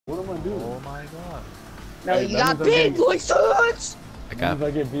What am I doing? Oh my god. No, Hey, you that got means I big get- license! I got. If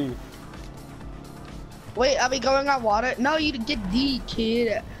I get B. Wait, are we going on water? No, you didn't get D,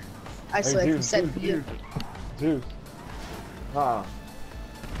 kid. I swear, you said B. Zeus. Ah.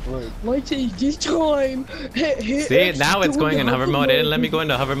 Wait. Why take this time? See, now it's going in hover mode. It didn't let me go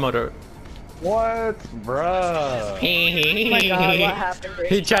into hover mode. What? Bruh. Oh my god, what happened?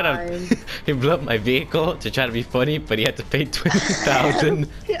 He tried to he blew up my vehicle to try to be funny, but he had to pay 20,000.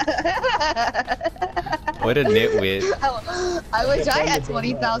 What a nitwit. I wish I had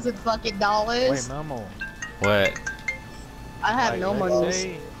 20,000 fucking dollars. Wait, Memo. What? I have Like, no let's money.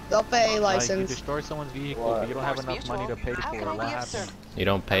 say, They'll pay like, you license. destroy someone's vehicle, What? but you don't have enough money to pay for it. What happens? You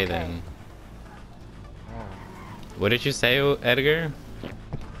don't pay then. Oh. What did you say, Edgar?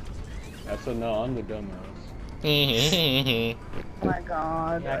 I said no, I'm the dumbass. Oh my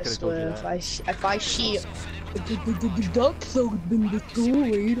god, Yeah, I I could've told you swear, that. if I see the duck so been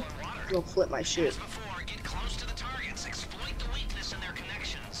destroyed, you'll flip my shit.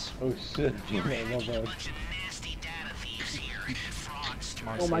 Oh shit. My bad.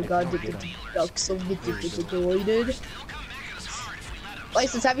 Oh my god, did the duck so get destroyed?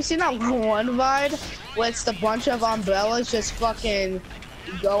 License, have you seen that one VOD where it's the bunch of umbrellas just fucking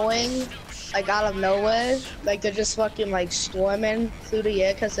going like out of nowhere? Like they're just fucking like storming through the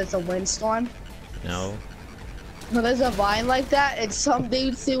air because it's a windstorm? No. No, there's a vine like that, and some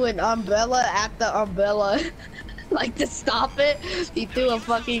dude threw an umbrella at the umbrella. Like to stop it, he threw a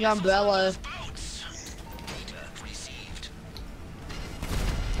fucking umbrella.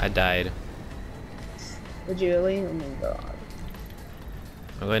 I died. Did you really? Oh my god.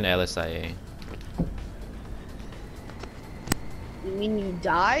 I'm going to LSIA. You mean you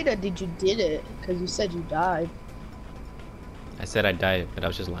died, or did you did it? Because you said you died. I said I died, but I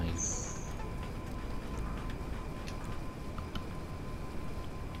was just lying.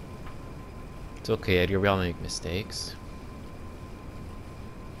 It's okay, Edgar. We all make mistakes.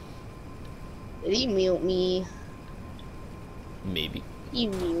 Did he mute me? Maybe. He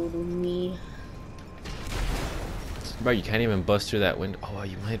muted me. Bro, you can't even bust through that window. Oh,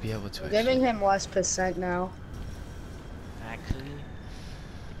 you might be able to. I'm giving him less percent now. Actually,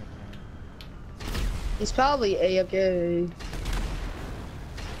 He's probably AFK.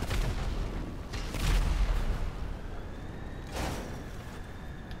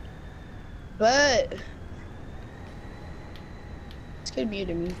 But this kid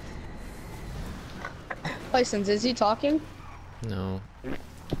muted me. License, is he talking? No.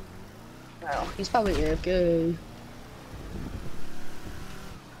 No, he's probably AFK.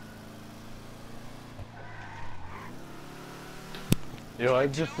 Yo, I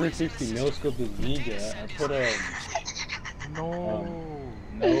just 360 no scope this Vega. I put a no.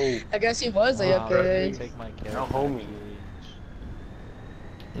 no. I guess he was Wow, AFK. take my character. No, homie.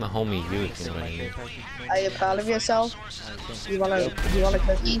 I'm a homie you, if you know what I mean. Are you proud of yourself? You want a cookie? You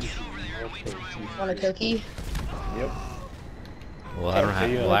want a cookie? Yep. Well, I don't have.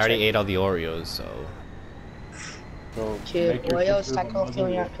 Well, I already ate all the Oreos, so. So Kid, make your Oreos, sisters taco, and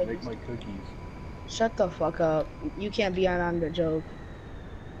filling mothers out make cookies. my cookies. Shut the fuck up. You can't be on the joke.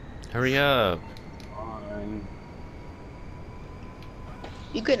 Hurry up. Fine.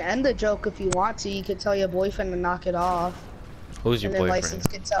 You can end the joke if you want to. You could tell your boyfriend to knock it off. Who's your And then boyfriend? license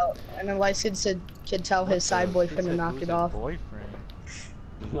could tell. And then license could tell his side boyfriend to knock it off. Boyfriend.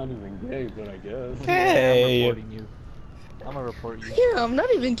 It's not even gay, but I guess. Hey. I'm reporting you. I'm gonna report you. Yeah, I'm not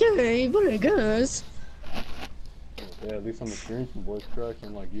even gay, but I guess. Yeah, at least I'm experiencing voice crack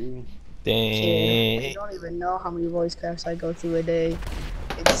unlike you. Kid, you Dang. don't even know how many voice cracks I go through a day.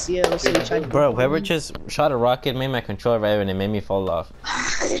 It's zero, so you try to Bro, whoever just shot a rocket made my controller vibrate and it made me fall off.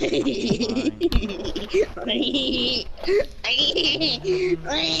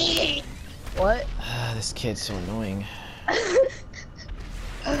 What? This kid's so annoying.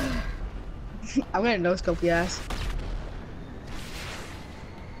 I'm gonna no scope your ass.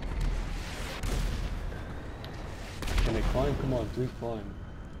 Can they climb? Come on, please climb.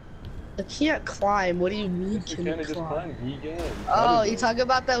 I can't climb. What do you mean Yes, you can can't you just climb? climb. Vegan. Oh, you talking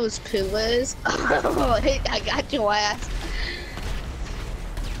about those pillars? Oh, hey, I got your ass.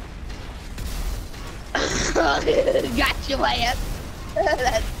 Got your ass.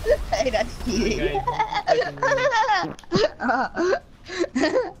 Hey, that's cute.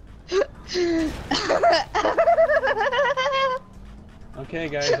 Okay,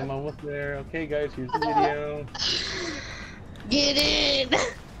 guys, I'm almost there. Okay, guys, here's the video. Get in.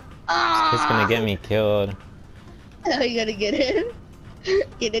 It's gonna get me killed. Oh, you gotta get in?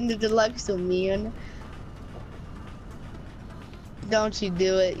 Get into deluxe, man. Don't you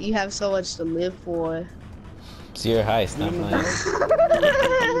do it. You have so much to live for. It's your heist, not mine.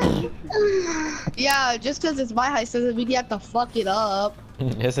 Yeah, just because it's my heist doesn't mean you have to fuck it up.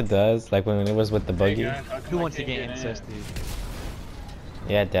 Yes, it does. Like when it was with the buggy. Who wants to get incested?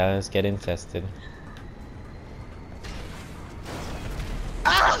 Yeah, Dallas, get infested.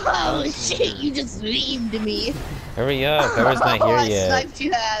 Oh shit, you just memed me. Hurry up, whoever's not here I yet. sniped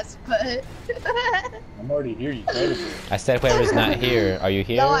you ass, but... I'm already here, you predator. I said whoever's not here. Are you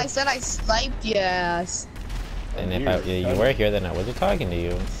here? No, I said I sniped your ass. And if you were here, then I wasn't talking to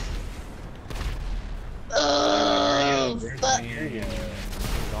you. Oh, fuck. Yeah.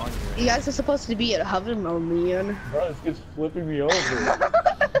 You guys are supposed to be at hover mode, man. Bro, this kid's flipping me over.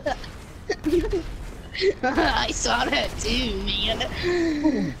 I saw that too, man.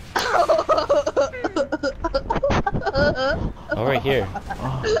 Over here.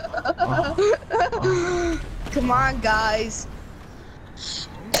 Come on, guys.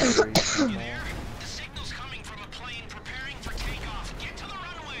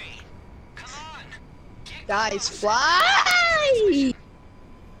 Guys, fly!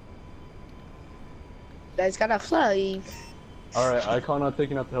 Guys gotta fly. Alright, Icon not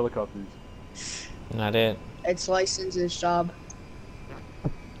taking out the helicopters. Not it. It's License's job.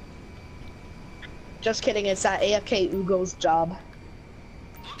 Just kidding, it's that AFK Ugo's job.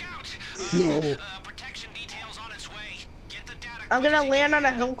 No. I'm gonna land on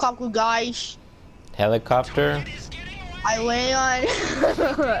a helicopter, guys. Helicopter? I land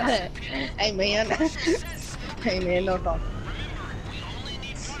on... Hey, man. Hey, man, don't talk.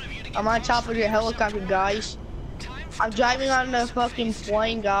 I'm on top of your helicopter, guys. I'm driving on the fucking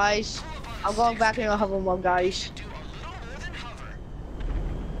plane, guys. I'm going back in the hover mode, guys.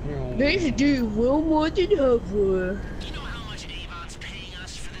 They should do well more than hover.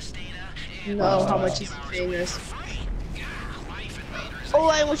 No, how much is he paying us? Oh,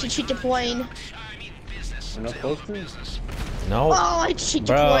 I want to cheat the plane. We're not close to? No. Oh, I cheat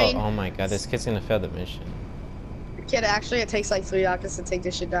the Bro, plane. oh my god, this kid's gonna fail the mission. Kid, actually, it takes like 3 rockets to take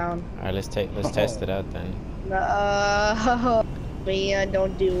this shit down. Alright, let's test it out then. No, man,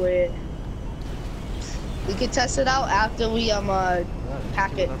 don't do it. We can test it out after we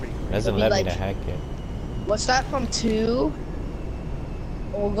hack it. Doesn't It'll be let me like- to hack it. What's that from 2?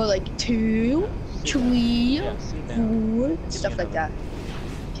 We'll go like 2, 3, Yeah, sit down. 4, stuff like that.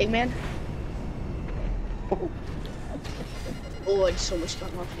 Okay, man. Oh, I just so much fun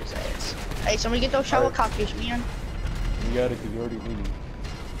off his ass. Hey, somebody get those shower cockfish, man. You got it, because you already leaving.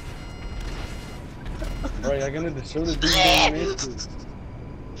 Bro, I'm gonna show the dude animation.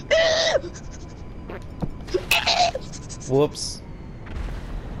 Whoops.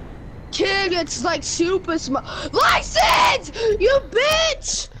 Kid, it's like super small. License! You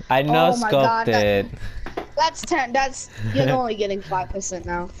bitch! I Oh no my God, scoped it. That's 10. That's, you're only getting 5%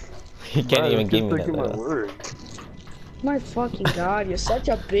 now. He can't even give me that. My though. word. My fucking God, you're such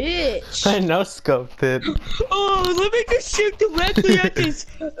a bitch. I no scoped it. Oh, let me just shoot directly at this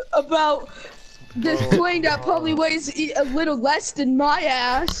about this plane that probably weighs a little less than my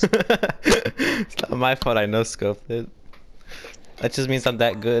ass. It's not my fault I no scoped it. That just means I'm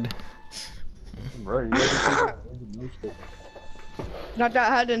that good. Bro, you gotta take Not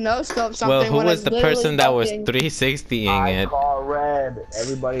that I had to no scope something. Well, who when I was the literally person that was fucking- 360ing I it? call red.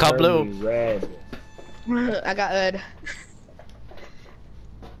 Everybody Call heard blue. me. Red. I got Ed.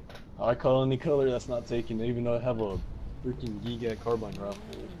 I call any color that's not taken, even though I have a freaking Giga carbine rifle.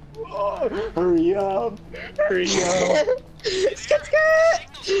 Oh, hurry up! Hurry up! Skit,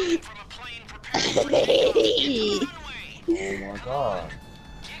 skit. Oh my god.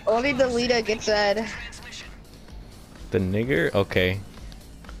 Only the leader gets Ed. The nigger? Okay.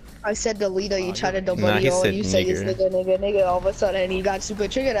 I said the leader, you tried to Nah, nobody he or said you say it's nigger. nigga, all of a sudden you got super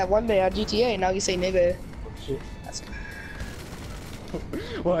triggered at one day on GTA, now you say nigga. Shit.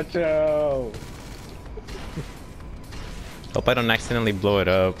 Watch out! Hope I don't accidentally blow it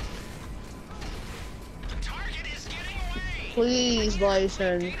up. Please,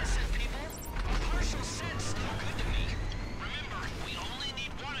 Bryson.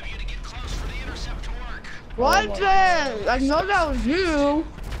 What then? I know that was you.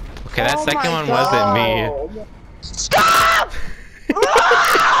 Okay, that Oh second my one wasn't me. God. Stop!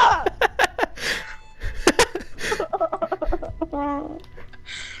 Ah!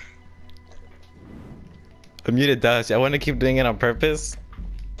 I muted Dash. I want to keep doing it on purpose.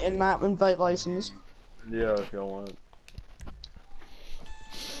 And not invite license. Yeah, if y'all want.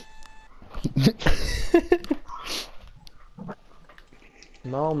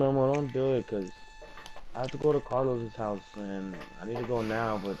 No, Memo, don't do it, cause I have to go to Carlos's house, and I need to go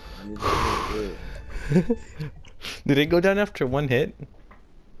now, but I need to do it. Did it go down after one hit?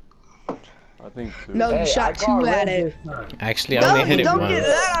 I think two. No, you Hey, shot I got 2 red at it. this time. Actually, I No, only hit you it don't once. get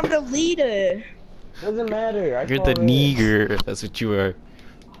that. I'm the leader. Doesn't matter. I You're call the red. nigger. That's what you are.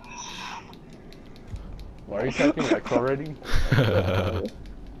 Why are you typing X already?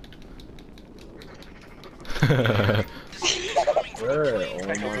 Red. Oh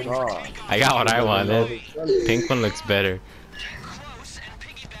my god. I got what I wanted. Pink one looks better.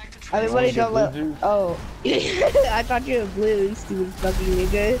 Everybody You don't wanna let. get blue juice? Oh, I thought you were blue, you stupid fucking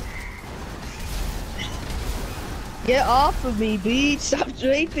nigga. Get off of me, bitch! Stop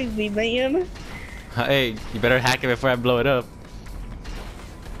draping me, man. Hey, you better hack it before I blow it up.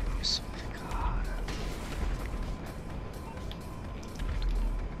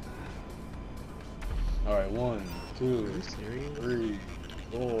 Alright, 1, 2, 3,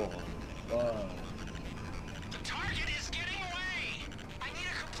 4, 5. Target is getting away! I need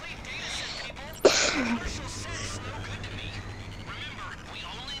a complete data set, people! Commercial sets look good to me. Remember, we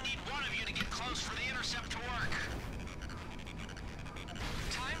only need one of you to get close for the intercept to work.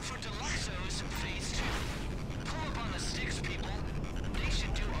 Time for Deluxo's phase 2. Pull up on the sticks, people. They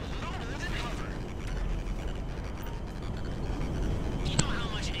should do a little more than hover. You know how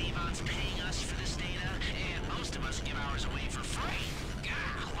much Avon's paying us for this data? And most of us give ours away for free.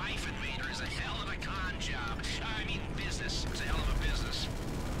 Gah, Life Invader is a hell of a con job. I mean, business. It's a hell of a business.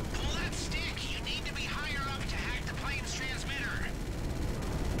 Pull that stick. You need to be higher up to hack the plane's transmitter.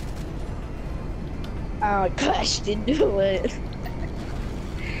 Oh gosh, didn't do it.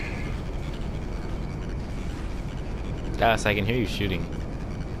 Dallas, I can hear you shooting.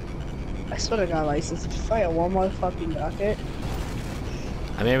 I swear to God, license. If you fire one more fucking rocket,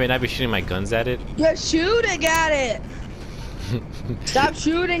 I may or may not be shooting my guns at it. you're shooting at it. Stop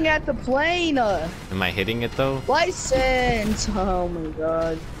shooting at the plane. Am I hitting it though? License. Oh my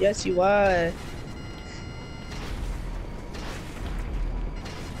God. Yes, you are.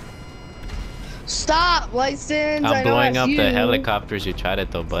 Stop, license. I I'm know blowing that's up you. the helicopters. You tried it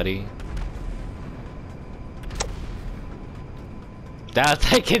though, buddy.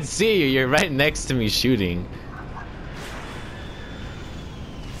 Dallas, I can see you. You're right next to me shooting.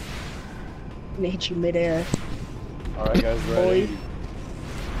 Hit you midair. Alright, guys, Boy. ready?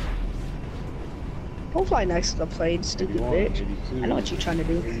 Don't fly next to the plane, stupid 81, bitch. 82, I know what you're trying to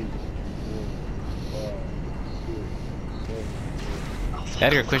do. 83, 4, 5, 6, 7,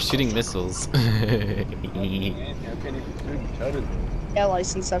 Edgar, quit shooting missiles. 8. I can't even shoot. You tried it though. Yeah,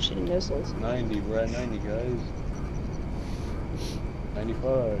 license, stop shooting missiles. 90, we're at 90, guys.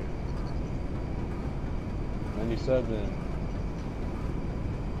 95. 97.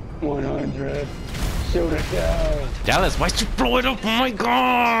 100. Shoot it down. Dallas, why'd you blow it up? Oh my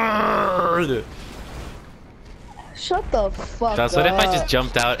god! Shut the fuck Dallas, up. what if I just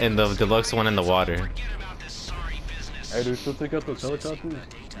jumped out in the deluxe one in the water? Forget about this sorry business. Hey, do we still take out those helicopters?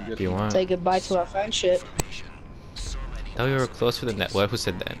 If you want. Say goodbye to our friendship. Thought we were closer than that. What? Who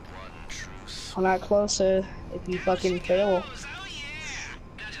said that? I'm not closer if you fucking fail.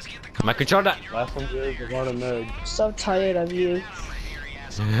 My controller. Last one is the Varna Meg. So tired of you.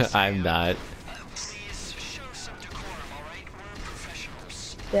 I'm not.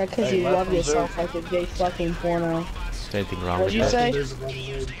 Yeah, cause Hey, you last love one's yourself like a gay fucking porno. Is there anything wrong What'd with you that?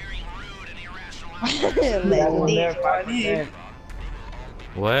 say? That one there, Funny. 5%.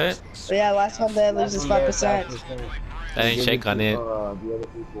 What? Yeah, last one there loses 5%. I didn't shake on it. The other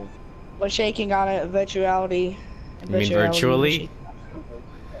people. We're shaking on it, virtuality. You mean virtually?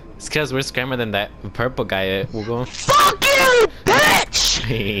 It's cause we're scammer than that purple guy at Google. Fuck you,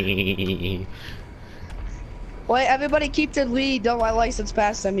 bitch! Wait, everybody keep the lead. Don't let license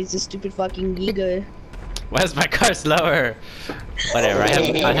pass them. He's a stupid fucking giga. Why's my car slower? Whatever, I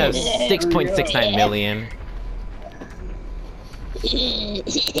have 6.69 million.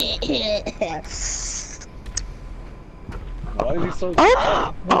 Why is he so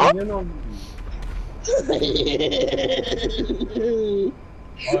fast? Oh,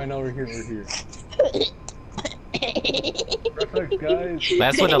 I know, we're here, we're here. Perfect, guys.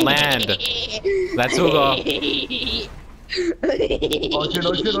 That's where the land. That's Hugo. Oh shit,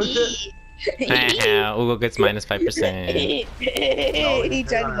 oh shit, oh shit. Hugo gets minus 5%. He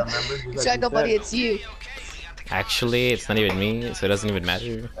tried nobody, it's you. Actually, it's not even me, so it doesn't even matter.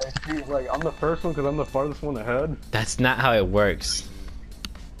 Hey, Steve, like, I'm the first one because I'm the farthest one ahead. That's not how it works.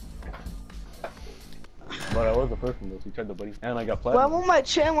 But I was the first one though, so you tried the buddy. And I got Well, platinum. when my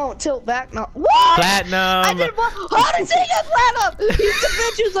chin won't tilt back now. What? I Platinum! did what? How did he get platinum? He's the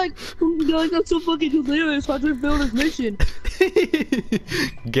bitch who's like, oh my god, that's so fucking hilarious. I just failed his mission.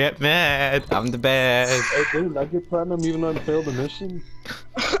 Get mad! I'm the best. Hey, dude, I get platinum even though I failed the mission?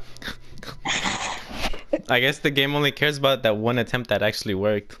 I guess the game only cares about that one attempt that actually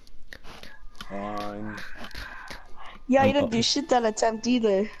worked. Fine. Yeah, you didn't do shit that attempt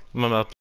either. Mama,